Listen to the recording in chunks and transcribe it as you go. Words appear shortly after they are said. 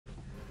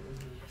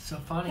So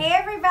funny. Hey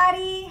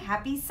everybody,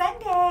 happy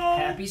Sunday.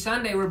 Happy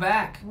Sunday, we're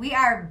back. We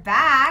are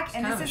back. It's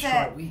and kind this of is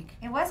a short week.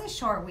 It was a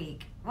short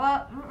week.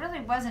 Well, it really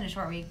wasn't a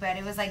short week, but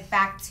it was like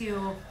back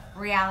to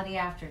reality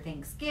after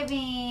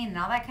Thanksgiving and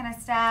all that kind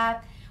of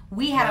stuff.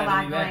 We had a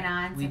lot going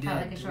on, so it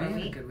felt like a short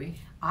week. A good week.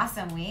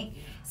 Awesome week.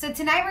 So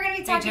tonight we're going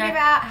to be talking Jack.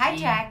 about, hi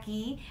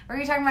Jackie, we're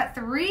going to be talking about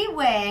 3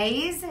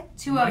 ways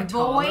to Am I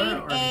taller or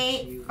avoid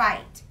a you?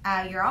 fight.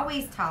 You're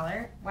always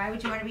taller. Why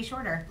would you want to be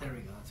shorter? There we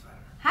go. That's better.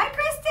 Hi,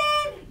 Kristen!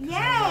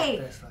 Yay!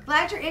 Like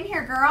Glad you're in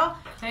here, girl.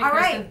 Hey, All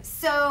Kristen. right,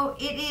 so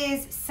it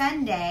is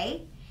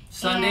Sunday.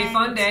 Sunday and-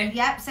 fun day.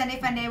 Yep, Sunday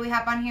fun day. We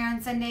hop on here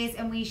on Sundays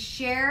and we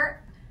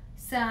share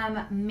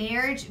some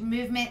marriage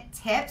movement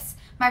tips.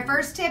 My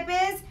first tip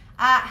is,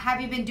 have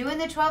you been doing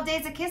the 12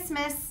 days of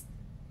Christmas?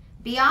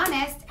 Be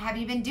honest, have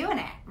you been doing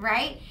it,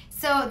 right?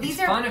 So these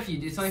It's are fun if you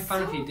do. It's only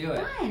fun so if you do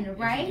it. fun,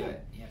 right? If you do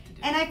it, you have to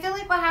do And it. I feel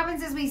like what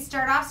happens is we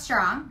start off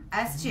strong,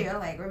 us too,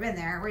 like we've been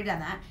there, we've done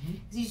that.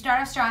 So you start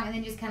off strong and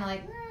then just kind of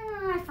like,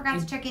 I forgot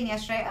to check in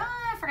yesterday.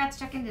 I forgot to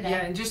check in today.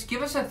 Yeah, and just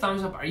give us a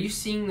thumbs up. Are you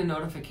seeing the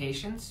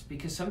notifications?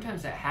 Because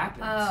sometimes that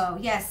happens. Oh,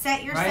 yes,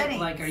 set your right? settings.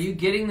 Like, are you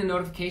getting the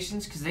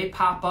notifications? Because they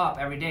pop up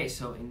every day.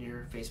 So in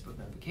your Facebook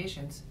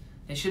notifications,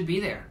 they should be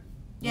there.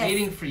 Yes.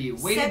 Waiting for you.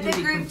 Waiting Set to the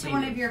be group completed. to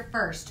one of your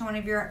first, to one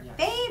of your Yes.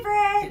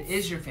 favorites. It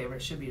is your favorite.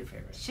 It should be your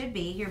favorite. Should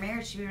be. Your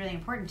marriage should be really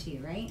important to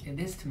you, right? It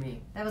is to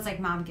me. That was like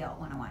mom guilt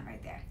 101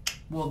 right there.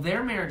 Well,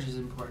 their marriage is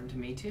important to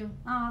me too.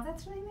 Oh,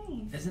 that's really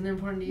nice. Isn't it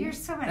important to you? You're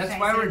so much That's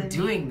nicer why we're than me.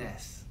 doing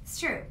this. It's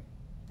true.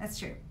 That's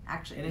true.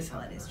 Actually, It is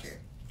people, how it it is works. true.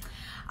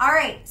 All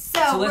right,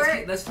 so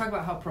let's talk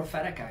about how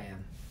prophetic I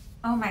am.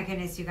 oh my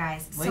goodness, you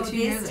guys. Wait So till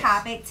you hear this this.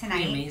 topic It's pretty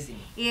tonight amazing.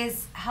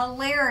 is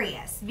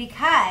hilarious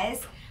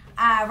because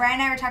Ryan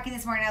and I were talking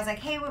this morning. I was like,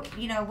 hey, what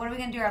are we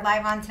going to do our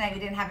live on tonight?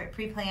 We didn't have it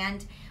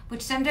pre-planned,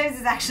 which sometimes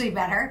is actually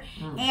better.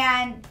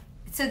 And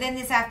so then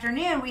this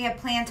afternoon, we have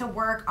planned to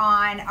work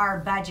on our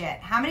budget.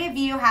 How many of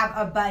you have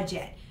a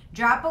budget?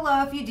 Drop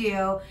below if you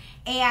do.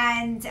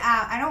 And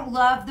I don't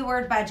love the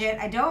word budget.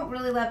 I don't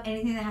really love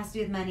anything that has to do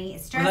with money.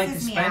 It We like stresses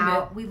to me spend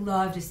out. it. We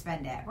love to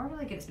spend it. We're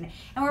really good at spending it.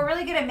 And we're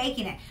really good at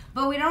making it.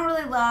 But we don't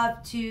really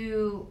love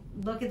to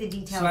look at the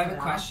details So I of have it a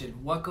all. question.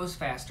 What goes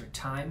faster,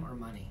 time or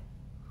money?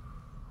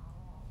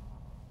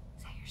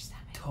 Is that your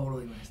stomach?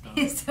 Totally my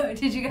stomach. So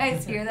did you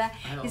guys hear that?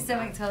 I don't His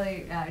stomach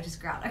totally just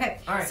growled. Okay,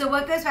 All right. so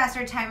what goes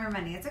faster, time or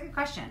money? It's a good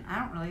question. I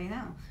don't really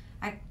know.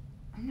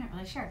 I'm not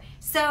really sure.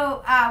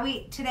 So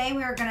today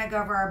we were going to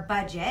go over our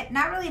budget.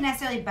 Not really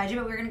necessarily budget,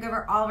 but we were going to go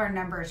over all of our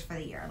numbers for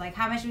the year. Like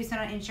how much we spent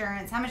on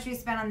insurance, how much we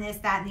spent on this,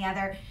 that, and the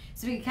other.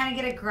 So we can kind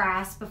of get a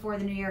grasp before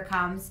the new year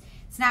comes.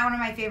 It's not one of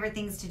my favorite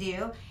things to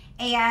do.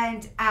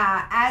 And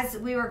as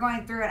we were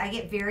going through it, I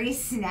get very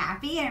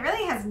snappy, and it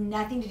really has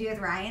nothing to do with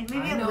Ryan.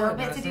 Maybe I a know little it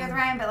bit to do with doesn't.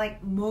 Ryan, but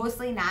like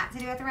mostly not to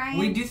do with Ryan.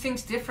 We do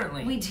things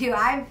differently. We do.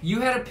 You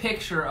had a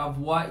picture of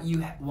what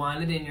you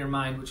wanted in your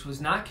mind, which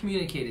was not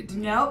communicated to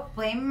me. Nope,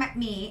 blame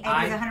me. It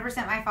was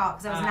 100% my fault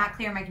because I was not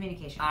clear in my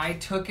communication. I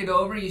took it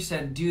over. You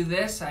said, do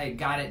this. I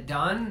got it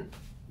done,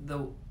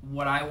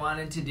 what I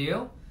wanted to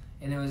do.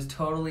 And it was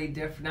totally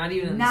different. Not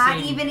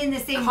even in the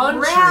same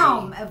country.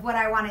 Realm of what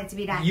I wanted to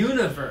be done.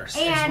 Universe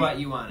is And what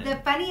you wanted. The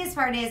funniest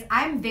part is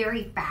I'm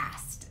very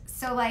fast.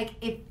 So like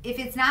if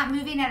it's not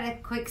moving at a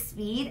quick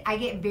speed, I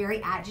get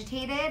very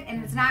agitated,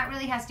 and it's not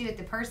really has to do with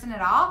the person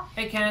at all.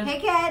 Hey, Ken. Hey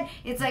Ken,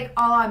 it's like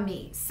all on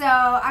me. So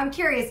I'm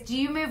curious, do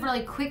you move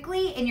really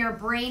quickly in your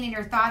brain and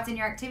your thoughts and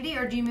your activity,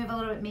 or do you move a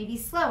little bit maybe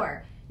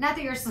slower? Not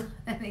that you're slow.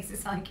 That makes it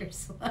sound like you're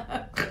slow.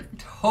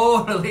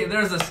 Totally.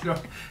 There's a scroll.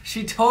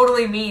 She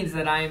totally means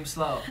that I am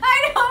slow.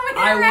 I know,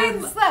 but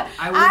Ryan's slow.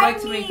 I would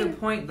like to make the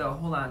point, though.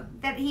 Hold on.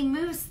 That he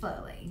moves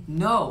slowly.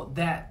 No,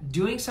 that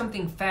doing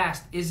something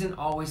fast isn't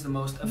always the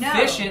most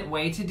efficient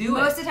way to do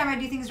Most it. of the time I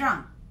do things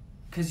wrong.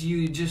 Because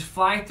you just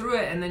fly through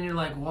it, and then you're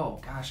like, whoa,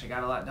 gosh, I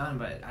got a lot done,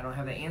 but I don't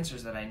have the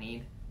answers that I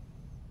need.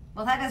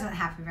 Well, that doesn't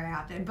happen very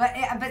often. But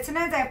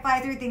sometimes I fly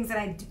through things and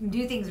I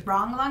do things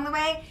wrong along the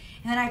way,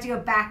 and then I have to go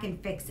back and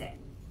fix it.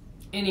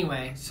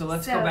 Anyway, so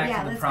let's go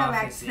back to the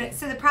prophecy. Go back.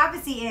 So the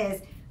prophecy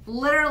is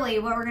literally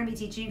what we're going to be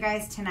teaching you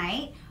guys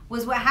tonight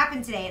was what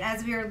happened today. And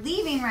as we were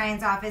leaving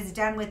Ryan's office,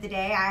 done with the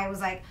day, I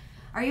was like,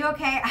 are you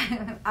okay?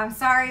 I'm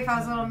sorry if I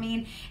was a little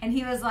mean. And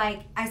he was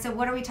like, I said,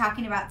 what are we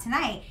talking about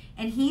tonight?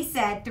 And he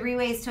said 3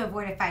 ways to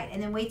avoid a fight.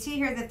 And then wait till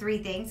you hear the 3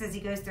 things as he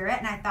goes through it.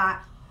 And I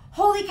thought,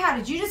 holy cow,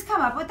 did you just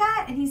come up with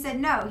that? And he said,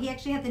 no, he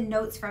actually had the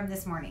notes from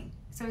this morning.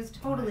 So it's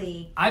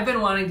totally... I've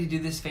been wanting to do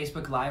this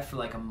Facebook Live for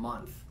like a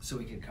month so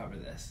we could cover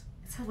this.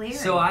 It's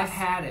hilarious. So I've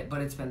had it,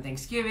 but it's been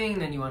Thanksgiving,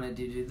 then you wanted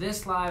to do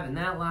this live and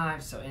that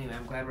live. So anyway,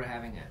 I'm glad we're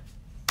having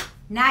it.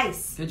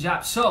 Nice. Good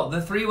job. So,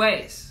 the 3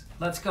 ways.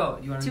 Let's go.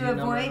 You want to do To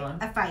number avoid 1?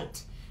 a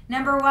fight.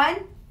 Number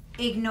 1,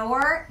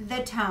 ignore the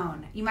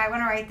tone. You might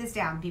want to write this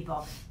down,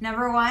 people.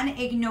 Number 1,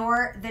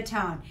 ignore the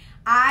tone.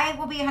 I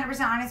will be 100%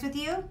 honest with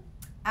you.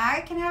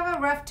 I can have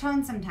a rough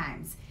tone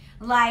sometimes.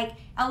 Like,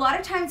 a lot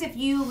of times if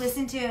you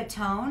listen to a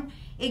tone,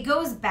 it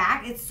goes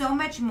back. It's so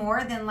much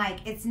more than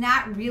like, it's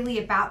not really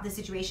about the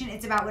situation.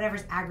 It's about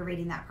whatever's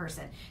aggravating that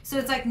person. So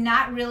it's like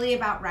not really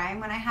about Ryan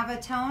when I have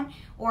a tone,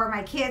 or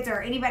my kids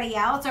or anybody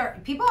else, or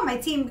people on my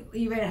team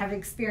even have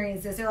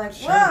experienced this. They're like,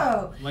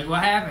 whoa. Like,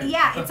 what happened?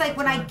 Yeah, it's like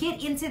when I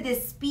get into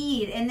this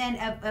speed and then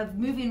of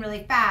moving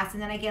really fast,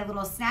 and then I get a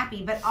little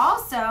snappy. But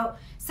also,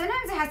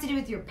 sometimes it has to do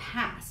with your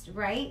past,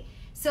 right?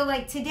 So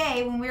like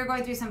today, when we were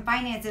going through some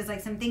finances,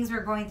 like some things were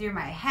going through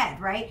my head,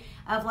 right?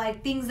 Of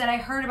like things that I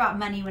heard about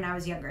money when I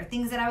was younger,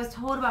 things that I was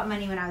told about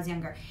money when I was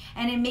younger.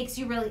 And it makes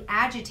you really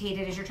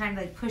agitated as you're trying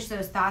to like push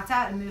those thoughts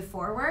out and move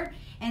forward.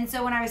 And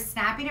so when I was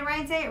snapping at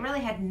Ryan today, it really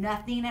had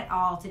nothing at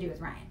all to do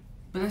with Ryan.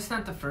 But that's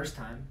not the first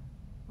time.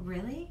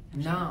 Really?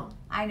 No.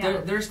 I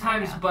know. There's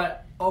times,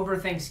 but over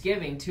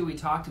Thanksgiving too, we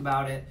talked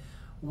about it,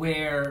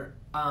 where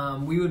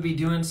we would be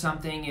doing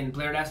something and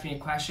Blair would ask me a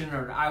question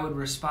or I would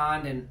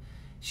respond and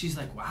she's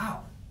like,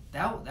 wow,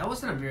 that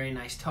wasn't a very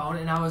nice tone.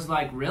 And I was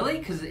like, really?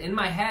 Because in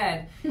my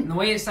head, and the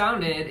way it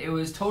sounded, it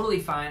was totally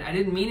fine. I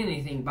didn't mean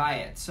anything by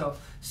it. So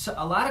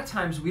a lot of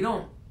times we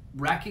don't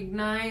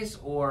recognize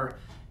or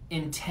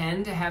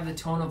intend to have the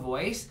tone of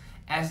voice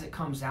as it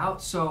comes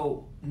out.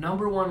 So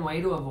number one way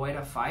to avoid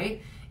a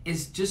fight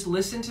is just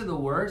listen to the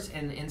words,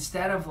 and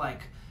instead of like,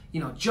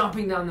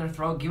 jumping down their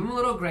throat, give them a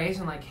little grace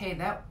and like, hey,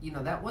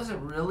 that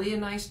wasn't really a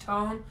nice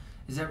tone.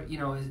 Is there,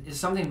 is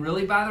something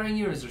really bothering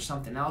you, or is there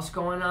something else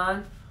going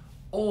on?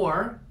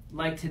 Or,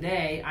 like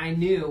today,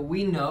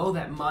 we know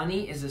that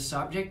money is a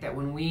subject that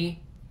when we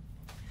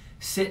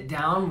sit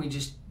down,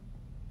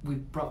 we were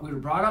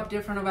brought up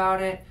different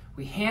about it,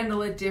 we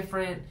handle it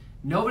different,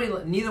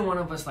 neither one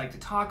of us like to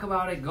talk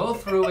about it, go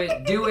through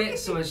it, do it,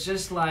 so it's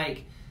just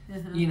like,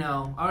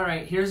 all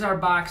right, here's our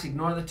box,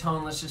 ignore the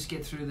tone, let's just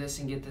get through this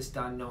and get this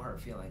done, no hurt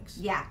feelings.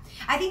 Yeah.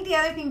 I think the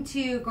other thing,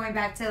 too, going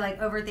back to,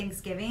 like, over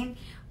Thanksgiving,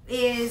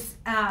 is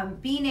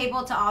being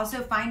able to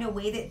also find a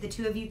way that the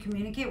two of you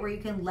communicate where you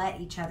can let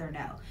each other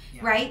know,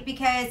 right?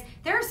 Because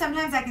there are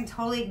sometimes I can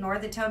totally ignore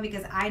the tone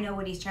because I know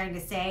what he's trying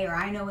to say or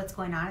I know what's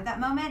going on at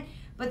that moment.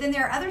 But then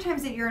there are other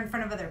times that you're in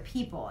front of other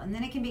people, and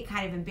then it can be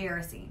kind of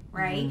embarrassing,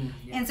 right?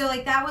 And so,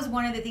 like, that was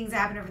one of the things that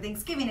happened over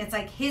Thanksgiving. It's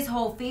like his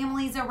whole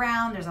family's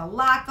around. There's a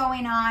lot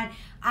going on.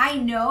 I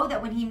know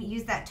that when he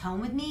used that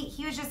tone with me,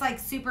 he was just, like,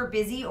 super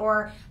busy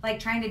or,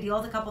 like, trying to deal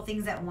with a couple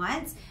things at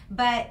once.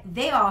 But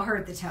they all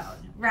heard the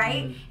tone,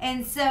 right?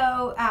 And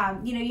so,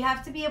 you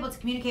have to be able to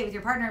communicate with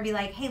your partner and be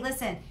like, hey,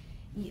 listen,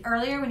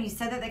 earlier when you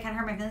said that kind of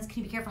hurt my feelings, can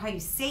you be careful how you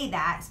say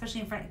that, especially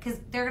in front, because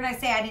they're going to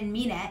say I didn't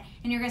mean it,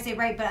 and you're going to say,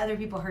 right, but other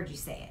people heard you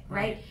say it,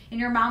 right? And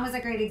your mom was a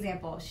great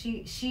example.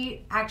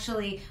 She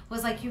actually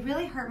was like, you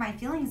really hurt my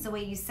feelings the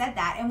way you said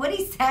that. And what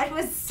he said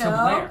was so... To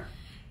Blair.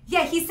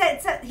 Yeah,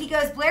 he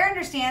goes, Blair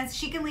understands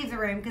she can leave the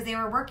room because they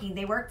were working.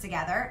 They worked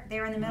together.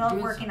 They were in the middle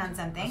of working on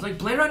something. I was like,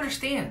 Blair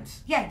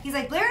understands. Yeah, he's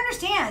like, Blair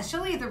understands.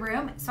 She'll leave the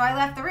room. So I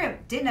left the room.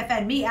 Didn't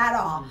offend me at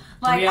all.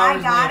 Like, I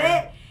got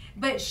it.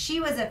 But she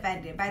was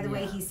offended by the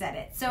way he said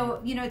it. So,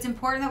 it's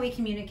important that we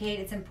communicate.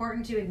 It's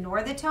important to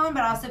ignore the tone,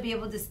 but also be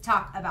able to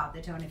talk about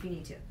the tone if you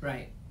need to.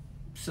 Right.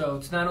 So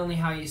it's not only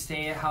how you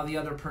say it, how the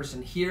other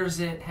person hears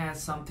it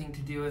has something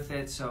to do with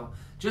it. So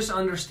just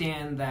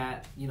understand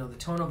that, the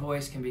tone of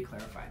voice can be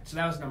clarified. So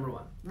that was number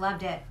one.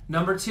 Loved it.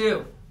 Number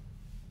two.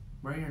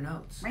 Where are your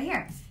notes? Right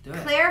here. Do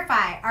it.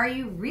 Clarify. Are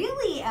you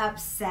really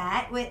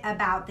upset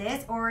about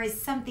this, or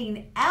is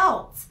something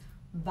else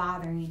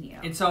bothering you?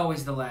 It's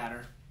always the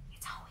latter.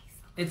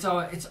 It's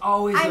always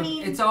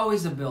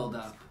a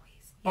build-up.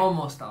 Yeah.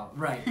 Almost all.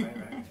 Right.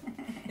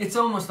 It's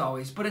almost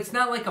always. But it's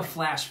not like a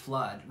flash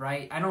flood,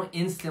 right?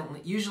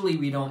 Usually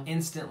we don't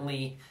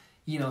instantly,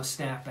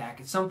 snap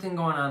back. It's something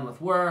going on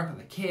with work or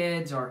the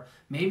kids, or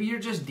maybe you're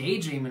just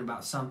daydreaming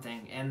about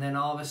something, and then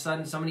all of a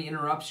sudden somebody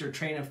interrupts your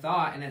train of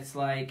thought, and it's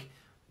like,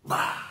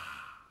 bah.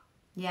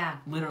 Yeah.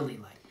 Literally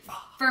like,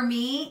 bah. For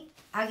me,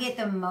 I get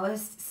the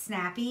most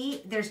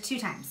snappy. There's 2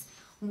 times.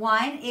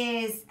 One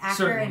is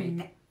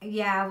after...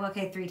 Yeah, well,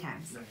 okay, 3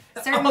 times.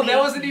 Certainly. Oh, that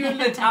wasn't even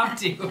the top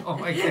 2. Oh,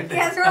 my goodness.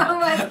 Yes,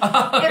 wrong one. If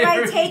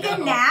I take a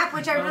nap,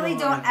 which I really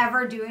don't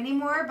ever do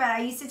anymore, but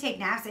I used to take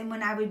naps, and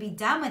when I would be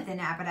done with the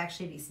nap, I'd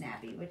actually be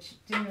snappy, which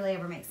didn't really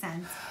ever make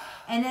sense.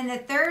 And then the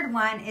third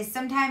one is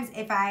sometimes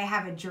if I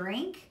have a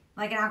drink,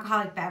 like an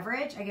alcoholic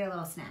beverage, I get a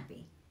little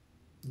snappy.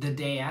 The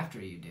day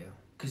after you do,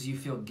 because you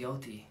feel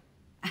guilty.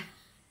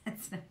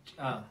 That's not true.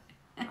 Oh,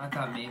 I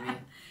thought maybe...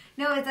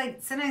 No, it's like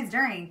sometimes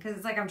during, because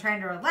it's like I'm trying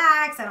to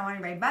relax. I don't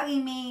want anybody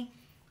bugging me.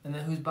 And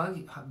then who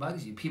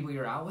bugs you? People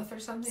you're out with or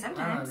something? Sometimes.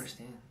 I don't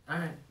understand. All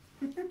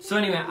right. So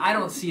anyway, I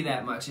don't see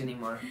that much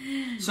anymore.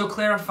 So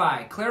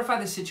clarify. Clarify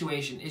the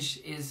situation.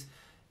 Is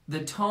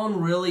the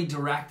tone really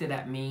directed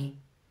at me,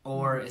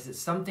 or is it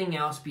something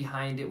else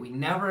behind it? We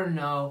never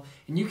know.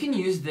 And you can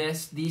use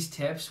these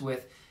tips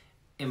with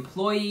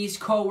employees,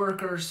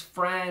 coworkers,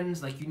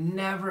 friends. Like, you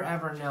never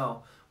ever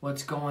know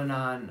what's going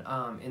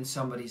on in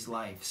somebody's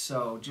life.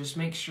 So just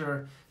make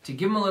sure to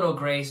give them a little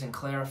grace and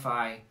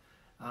clarify,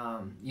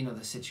 the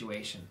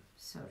situation.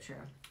 So true.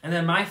 And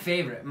then my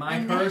favorite,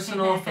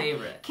 personal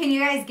favorite. Can you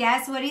guys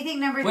guess? What do you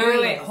think number 3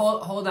 is? Wait.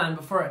 Hold on.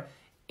 Before,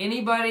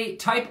 Anybody,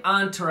 type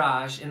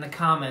Entourage in the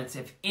comments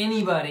if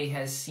anybody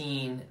has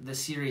seen the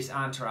series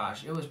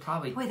Entourage. It was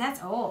probably Wait,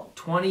 that's old.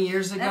 20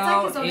 years ago. That's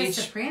like as old as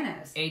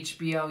Sopranos.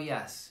 HBO,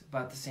 yes,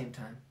 about the same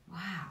time.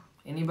 Wow.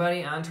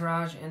 Anybody?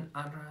 Entourage?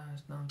 Entourage?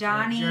 No.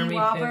 Donnie Jeremy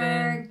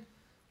Wahlberg. Piven.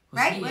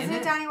 Right? Wasn't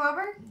it Donnie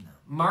Wahlberg? No.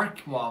 Mark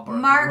Wahlberg.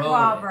 Mark wrote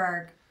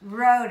Wahlberg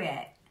wrote it.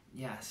 It.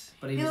 Yes,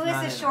 but he Who was was not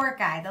the in it. short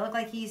guy that looked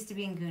like he used to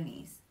be in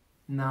Goonies?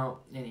 No,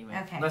 anyway.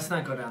 Okay. Let's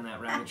not go down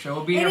that rabbit trail.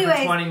 We'll be here Anyways,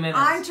 for 20 minutes.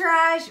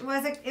 Entourage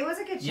was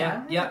a good show.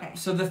 Yeah, yeah. Okay.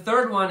 So the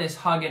third one is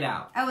Hug It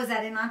Out. Oh, was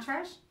that in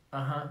Entourage?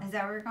 Uh-huh. Is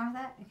that where we're going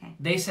with that? Okay.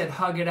 They said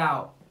Hug It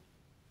Out.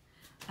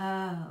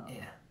 Oh.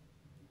 Yeah,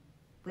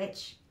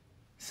 Which?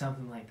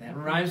 something like that.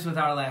 Rhymes with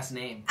our last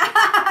name.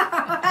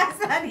 That's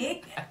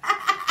funny.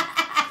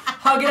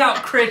 Hug it out,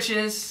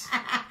 Critches.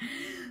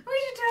 We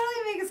should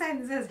totally make a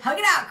sign that says "Hug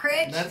it out,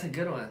 Critch." That's a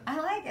good one. I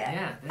like it.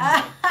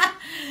 Yeah.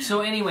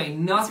 So anyway, It's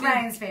nothing.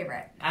 Ryan's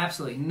favorite.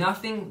 Absolutely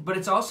nothing, but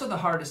it's also the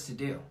hardest to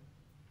do.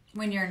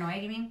 When you're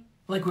annoyed, you mean?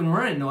 Like when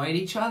we're annoyed at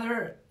each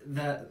other,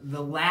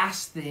 the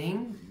last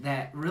thing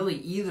that really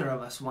either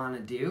of us want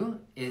to do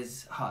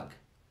is hug.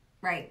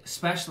 Right.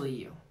 Especially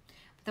you.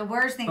 The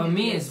worst thing But to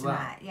me do as is well.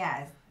 not.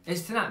 Yeah.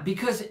 Is to not,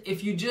 because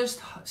if you just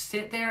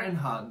sit there and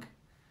hug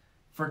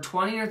for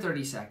 20 or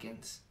 30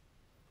 seconds,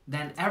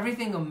 then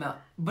everything will melt,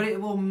 but it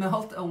will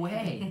melt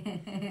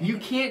away. You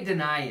can't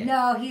deny it.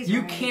 No, he's You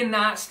right.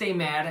 cannot stay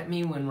mad at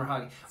me when we're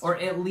hugging. Or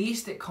at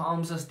least it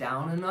calms us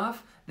down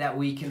enough that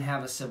we can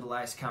have a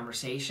civilized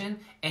conversation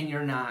and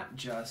you're not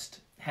just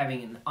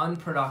having an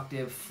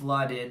unproductive,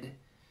 flooded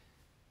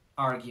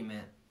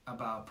argument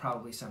about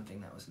probably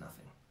something that was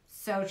nothing.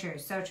 So true.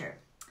 So true.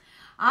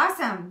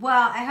 Awesome.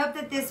 Well, I hope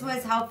that this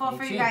was helpful Me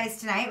for you too. guys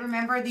tonight.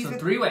 Remember, these So are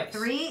 3 ways.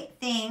 3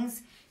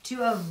 things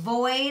to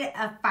avoid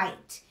a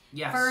fight.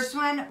 Yes. First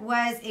one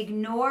was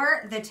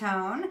ignore the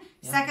tone.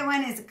 Yeah. Second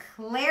one is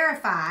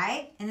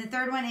clarify. And the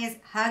third one is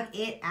hug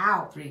it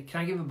out. 3.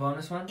 Can I give a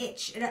bonus one?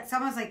 Itch. It's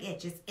almost like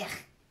itch. It's ich.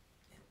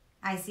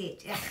 I see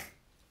it.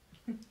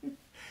 Ich.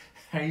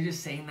 Are you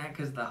just saying that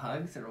because the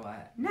hugs or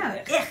what? No,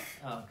 Yeah. ich.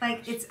 Oh,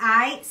 Like gosh. it's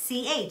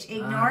ICH.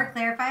 Ignore,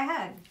 clarify,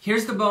 hug.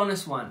 Here's the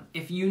bonus one.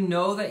 If you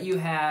know that you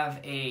have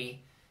a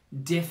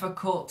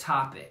difficult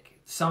topic,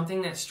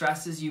 something that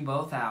stresses you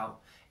both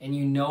out, and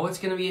you know it's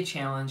going to be a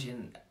challenge,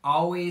 and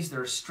always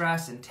there's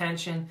stress and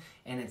tension,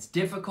 and it's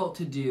difficult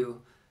to do,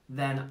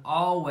 then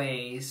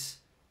always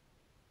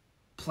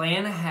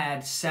plan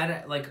ahead, set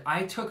it. Like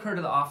I took her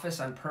to the office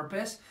on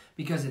purpose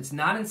because it's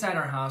not inside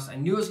our house. I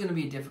knew it was going to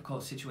be a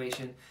difficult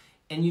situation.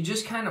 And you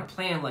just kind of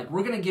plan, like,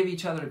 we're going to give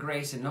each other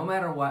grace, and no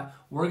matter what,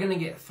 we're going to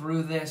get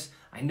through this.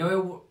 I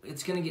know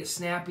it's going to get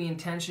snappy and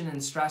tension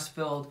and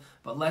stress-filled,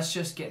 but let's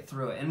just get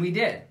through it. And we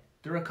did.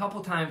 There were a couple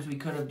times we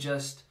could have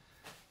just,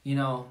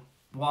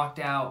 walked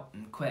out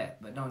and quit,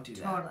 but don't do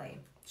that. Totally.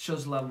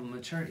 Shows a level of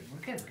maturity.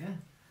 We're good.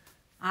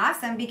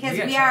 Awesome, because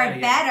gotta we try are it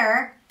again.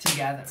 better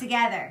Together.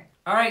 together.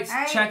 All right, All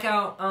right. check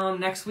out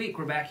next week.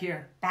 We're back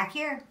here. Back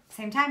here,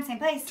 same time, same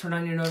place. Turn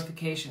on your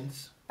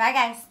notifications. Bye,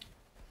 guys.